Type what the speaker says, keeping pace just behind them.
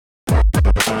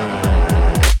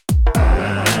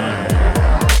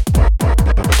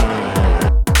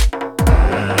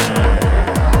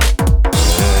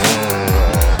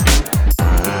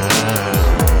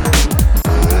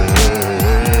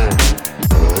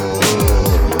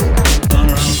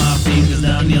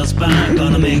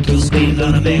make you scream,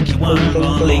 gonna make you whine,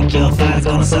 gonna lick your thighs,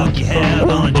 gonna suck your hair,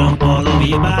 gonna jump all over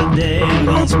your body,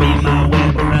 gonna spin my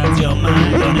web around your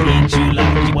mind, gonna eat you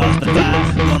like you was the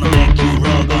fire, gonna